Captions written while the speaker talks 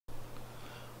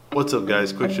What's up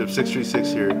guys, Quick Shift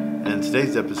 636 here, and in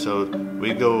today's episode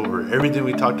we go over everything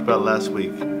we talked about last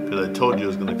week because I told you it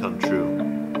was going to come true.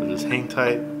 So just hang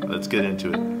tight, let's get into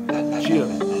it.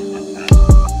 Cheers.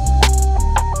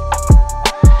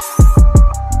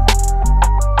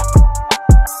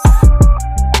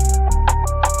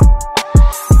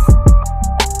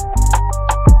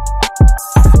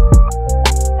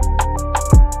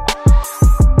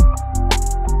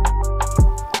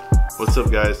 What's up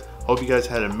guys? Hope you guys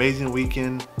had an amazing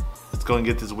weekend. Let's go and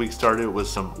get this week started with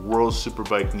some World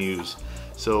Superbike news.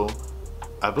 So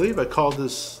I believe I called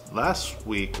this last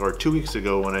week or 2 weeks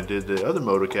ago when I did the other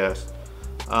Motocast.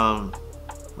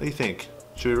 What do you think?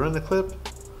 Should we run the clip?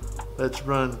 Let's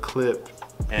run clip.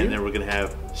 And then we're gonna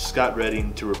have Scott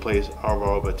Redding to replace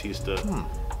Alvaro Bautista.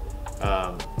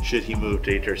 Should he move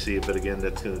to HRC? But again,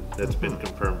 that's been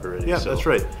confirmed already. Yeah, so that's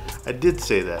right. I did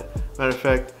say that. Matter of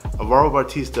fact, Alvaro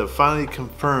Bautista finally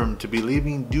confirmed to be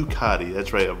leaving Ducati.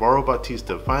 That's right, Alvaro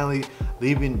Bautista finally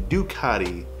leaving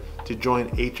Ducati to join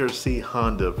HRC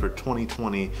Honda for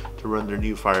 2020 to run their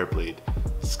new Fireblade.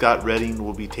 Scott Redding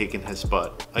will be taking his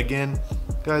spot. Again,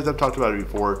 guys, I've talked about it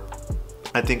before.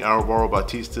 I think Alvaro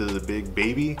Bautista is a big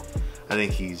baby. I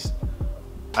think he's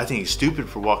stupid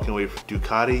for walking away from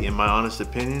Ducati, in my honest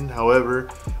opinion. However,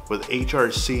 with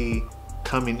HRC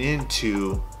coming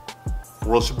into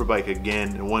World Superbike again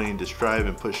and wanting to strive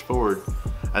and push forward,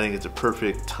 I think it's a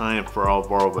perfect time for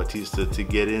Alvaro Bautista to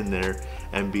get in there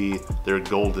and be their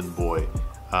golden boy,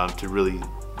 to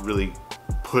really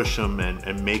push them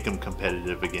and make them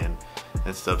competitive again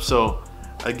and stuff. So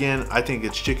again, I think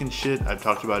it's chicken shit. I've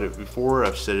talked about it before.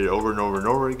 I've said it over and over and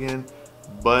over again.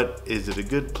 But is it a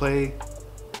good play?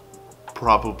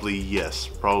 Probably yes.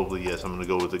 Probably yes. I'm going to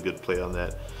go with a good play on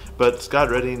that. But Scott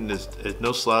Redding is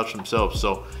no slouch himself,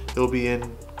 so he'll be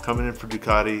coming in for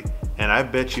Ducati, and I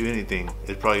bet you anything,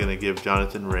 it's probably going to give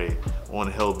Jonathan Rea one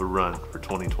hell of a run for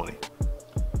 2020.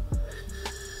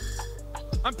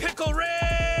 I'm Pickle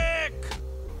Rick!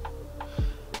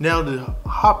 Now to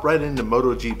hop right into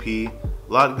MotoGP,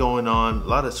 a lot going on, a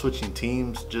lot of switching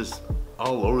teams, just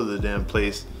all over the damn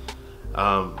place.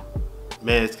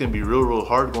 Man, it's going to be real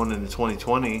hard going into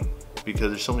 2020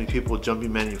 because there's so many people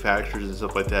jumping manufacturers and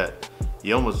stuff like that.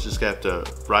 You almost just have to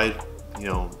ride,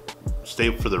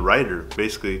 stay for the rider,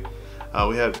 basically.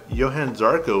 We have Johann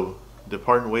Zarco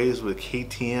departing ways with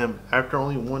KTM after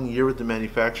only 1 year with the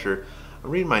manufacturer.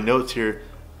 I'm reading my notes here,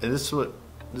 and this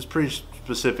is pretty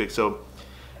specific. So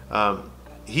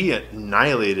he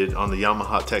annihilated on the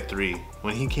Yamaha Tech 3.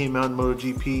 When he came out in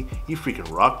MotoGP, he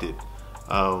freaking rocked it.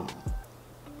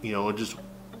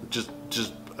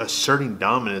 Just asserting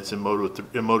dominance in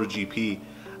MotoGP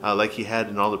like he had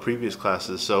in all the previous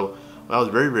classes. So I was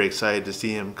very excited to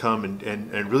see him come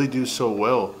and really do so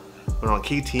well. But on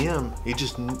KTM, it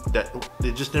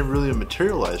just never really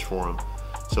materialized for him.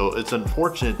 So it's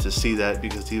unfortunate to see that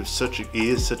because he is such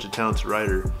a talented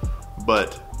rider.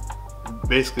 But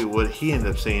basically what he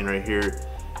ended up saying right here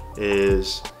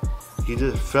is he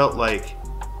just felt like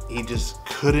he just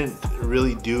couldn't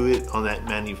really do it on that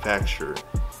manufacturer.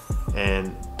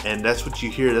 And that's what you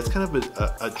hear. That's kind of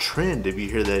a trend if you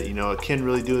hear that, I can't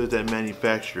really do it with that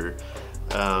manufacturer.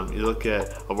 You look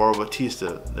at Alvaro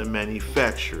Bautista, the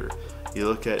manufacturer. You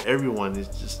look at everyone,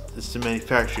 it's the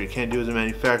manufacturer. You can't do it with the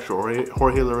manufacturer. Or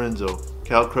Jorge Lorenzo,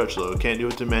 Cal Crutchlow, can't do it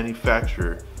with the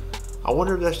manufacturer. I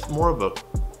wonder if that's more of a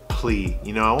plea.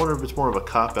 I wonder if it's more of a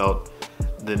cop-out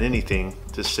than anything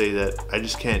to say that I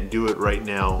just can't do it right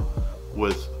now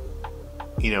with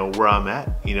where I'm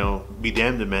at. Be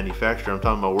damned the manufacturer. I'm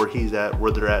talking about where he's at,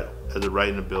 where they're at as a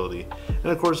riding ability.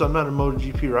 And of course, I'm not a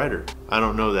MotoGP rider. I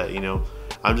don't know that.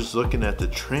 I'm just looking at the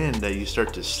trend that you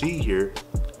start to see here.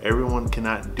 Everyone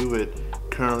cannot do it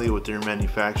currently with their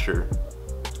manufacturer.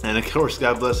 And of course,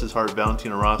 God bless his heart,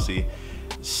 Valentino Rossi,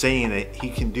 saying that he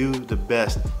can do the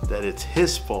best, that it's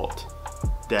his fault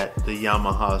that the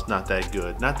Yamaha is not that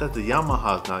good. Not that the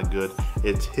Yamaha is not good,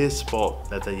 it's his fault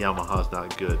that the Yamaha is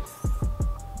not good.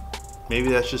 Maybe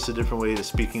that's just a different way of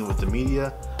speaking with the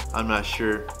media. I'm not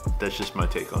sure. That's just my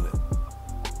take on it.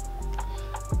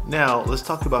 Now, let's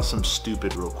talk about some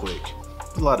stupid real quick.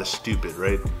 A lot of stupid,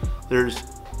 right? There's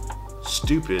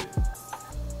stupid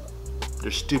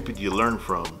you learn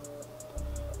from.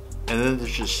 And then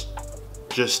there's just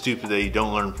stupid that you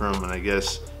don't learn from, and I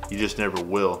guess you just never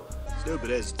will.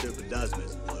 Stupid is, stupid does,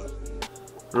 Mr. Blue.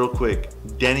 Real quick,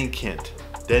 Danny Kent.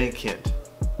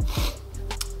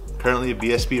 Currently a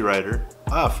BSB rider.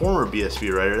 Former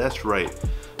BSB rider, that's right.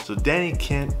 So Danny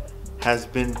Kent has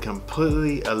been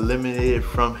completely eliminated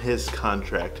from his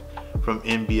contract from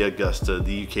MB Augusta,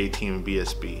 the UK team in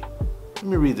BSB. Let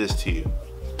me read this to you.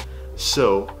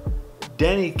 So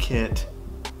Danny Kent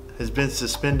has been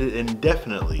suspended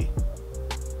indefinitely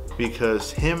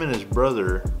because him and his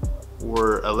brother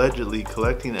were allegedly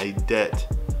collecting a debt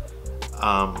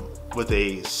with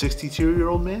a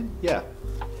 62-year-old man. Yeah.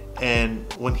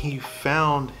 And when he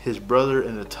found his brother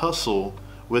in a tussle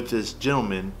with this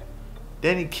gentleman,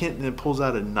 Danny Kent then pulls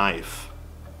out a knife.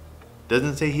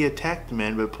 Doesn't say he attacked the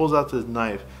man, but pulls out this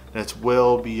knife that's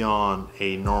well beyond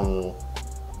a normal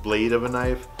blade of a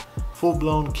knife.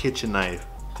 Full-blown kitchen knife,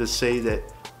 to say that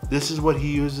this is what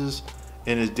he uses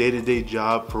in his day-to-day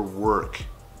job for work,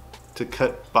 to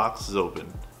cut boxes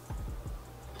open.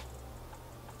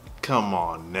 Come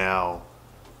on now.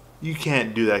 You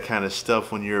can't do that kind of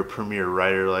stuff when you're a premier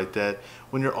rider like that.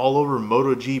 When you're all over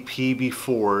MotoGP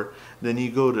before, then you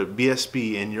go to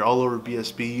BSB and you're all over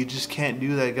BSB. You just can't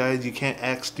do that, guys. You can't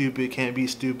act stupid, can't be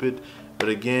stupid. But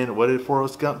again, what did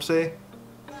Forrest Gump say?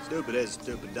 Stupid is,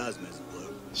 stupid does, Mrs. Blue.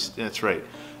 That's right.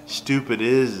 Stupid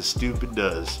is as stupid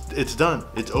does. It's done.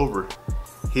 It's over.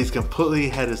 He's completely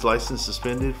had his license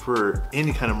suspended for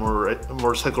any kind of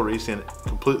motorcycle racing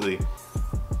completely.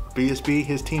 BSB,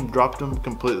 his team dropped him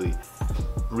completely.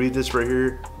 Read this right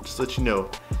here, just to let you know.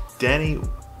 Danny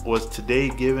was today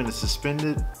given a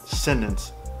suspended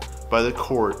sentence by the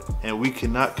court, and we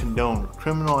cannot condone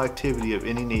criminal activity of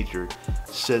any nature,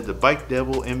 said the Bike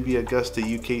Devil MV Augusta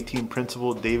UK team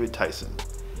principal David Tyson.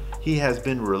 He has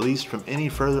been released from any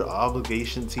further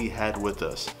obligations he had with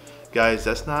us. Guys,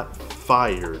 that's not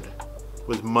fired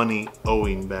with money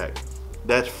owing back.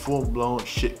 That's full-blown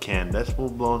shit can. That's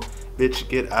full-blown, bitch,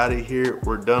 get out of here.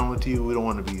 We're done with you. We don't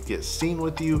want to get seen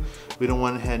with you. We don't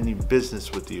want to have any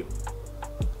business with you.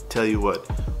 Tell you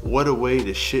what a way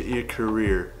to shit your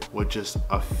career with just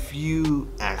a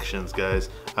few actions,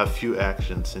 guys. A few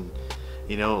actions. And,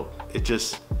 you know, it's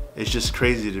just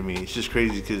crazy to me. It's just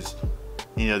crazy because,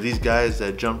 you know, these guys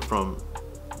that jump from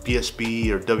BSB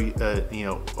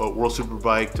or World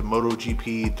Superbike to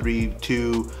MotoGP 3,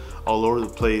 2, all over the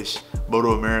place,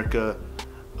 Moto America,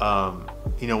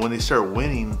 you know, when they start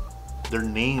winning, their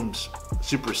names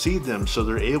supersede them, so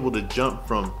they're able to jump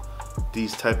from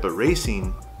these type of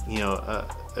racing, you know,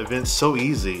 events so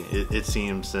easy, it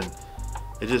seems. And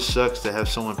it just sucks to have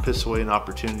someone piss away an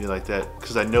opportunity like that,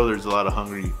 because I know there's a lot of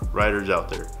hungry riders out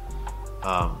there.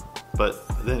 But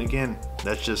then again,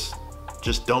 that's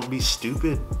just don't be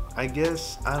stupid, I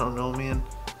guess. I don't know, man.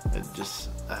 Just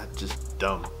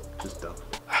dumb. Just dumb.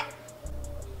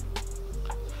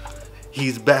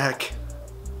 He's back.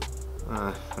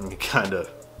 I mean, kind of.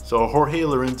 So Jorge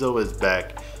Lorenzo is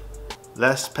back.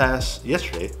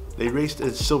 Yesterday, they raced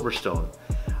at Silverstone.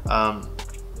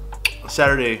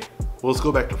 Saturday, well, let's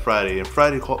go back to Friday. In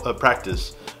Friday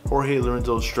practice, Jorge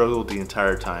Lorenzo struggled the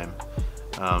entire time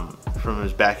from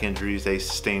his back injuries they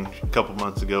sustained a couple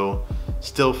months ago.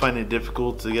 Still finding it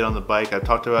difficult to get on the bike. I've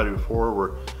talked about it before,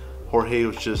 where Jorge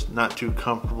was just not too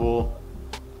comfortable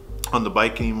on the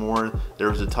bike anymore. There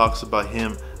was the talks about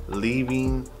him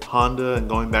leaving Honda and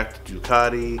going back to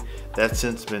Ducati. That's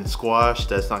since been squashed.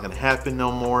 That's not going to happen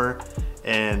no more.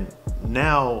 And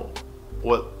now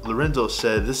what Lorenzo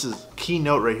said, this is key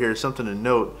note right here, something to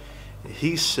note.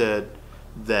 He said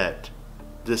that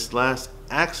this last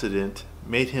accident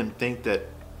made him think that,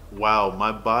 wow,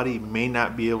 my body may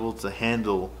not be able to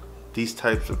handle these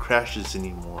types of crashes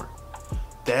anymore.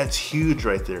 That's huge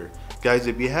right there. Guys,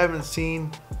 if you haven't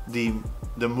seen the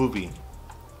movie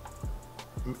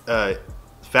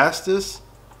Fastest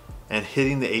and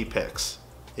Hitting the Apex,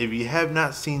 if you have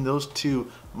not seen those two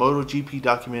MotoGP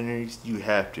documentaries, you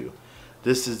have to.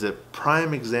 This is a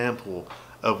prime example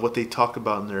of what they talk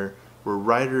about in there, where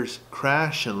riders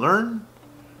crash and learn,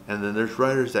 and then there's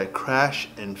riders that crash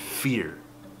and fear.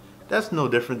 That's no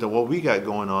different than what we got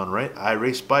going on, right? I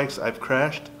race bikes, I've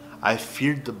crashed, I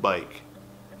feared the bike.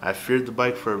 I feared the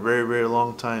bike for a very, very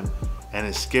long time, and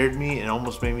it scared me and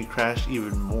almost made me crash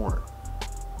even more.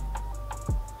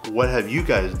 What have you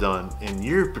guys done in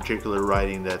your particular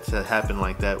riding that's happened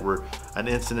like that, where an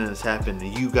incident has happened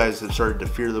and you guys have started to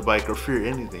fear the bike or fear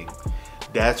anything?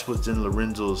 That's what's in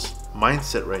Lorenzo's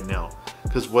mindset right now.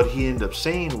 Because what he ended up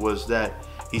saying was that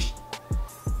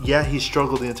he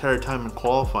struggled the entire time in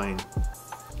qualifying,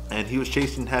 and he was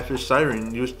chasing half his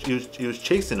siren. He was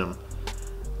chasing him,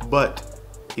 but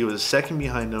he was a second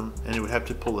behind him, and he would have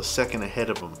to pull a second ahead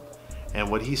of him. And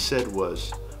what he said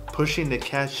was, pushing to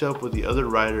catch up with the other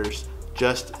riders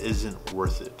just isn't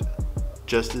worth it.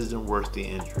 Just isn't worth the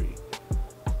injury.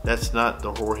 That's not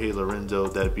the Jorge Lorenzo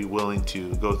that'd be willing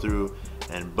to go through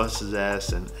and bust his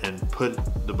ass and put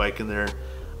the bike in there.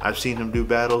 I've seen him do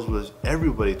battles with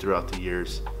everybody throughout the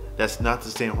years. That's not the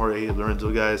same Jorge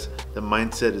Lorenzo, guys. The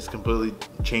mindset is completely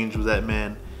changed with that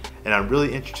man. And I'm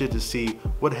really interested to see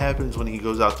what happens when he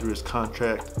goes out through his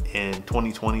contract in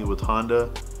 2020 with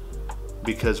Honda.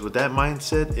 Because with that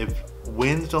mindset, if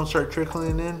wins don't start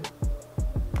trickling in,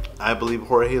 I believe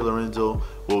Jorge Lorenzo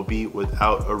will be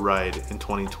without a ride in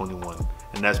 2021.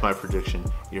 And that's my prediction.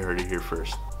 You heard it here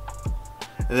first.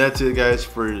 And that's it, guys,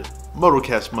 for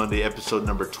Motocast Monday, episode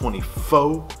number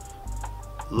 24.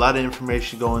 A lot of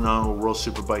information going on with World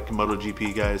Superbike and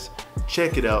MotoGP, guys.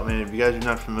 Check it out, man. If you guys are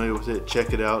not familiar with it,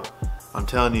 check it out. I'm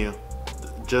telling you,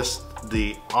 just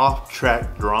the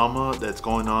off-track drama that's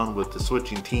going on with the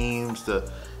switching teams,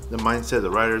 the mindset of the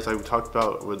riders, like we talked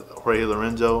about with Jorge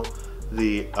Lorenzo,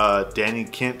 the Danny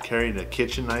Kent carrying a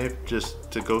kitchen knife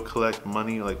just to go collect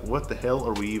money. Like, what the hell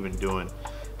are we even doing?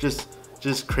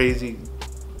 Just crazy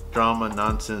drama,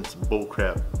 nonsense,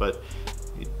 bullcrap. But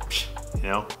you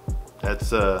know,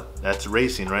 that's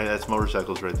racing, right? That's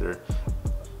motorcycles right there.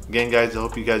 Again, guys, I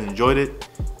hope you guys enjoyed it.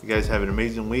 You guys have an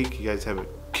amazing week. You guys have a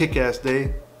kick-ass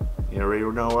day. You already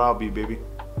know where I'll be, baby.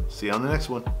 See you on the next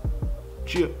one.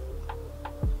 Cheers.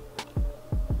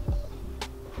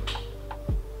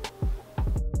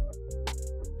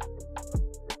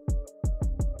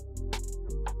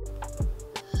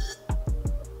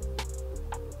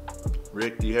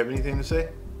 Rick, do you have anything to say?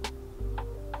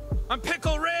 I'm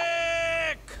Pickle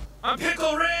Rick! I'm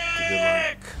Pickle Rick! It's a good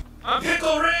line. I'm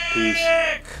Pickle Rick! Peace.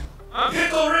 I'm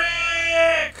Pickle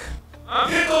Rick! I'm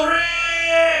Pickle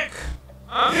Rick!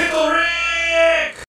 I'm Pickle Rick!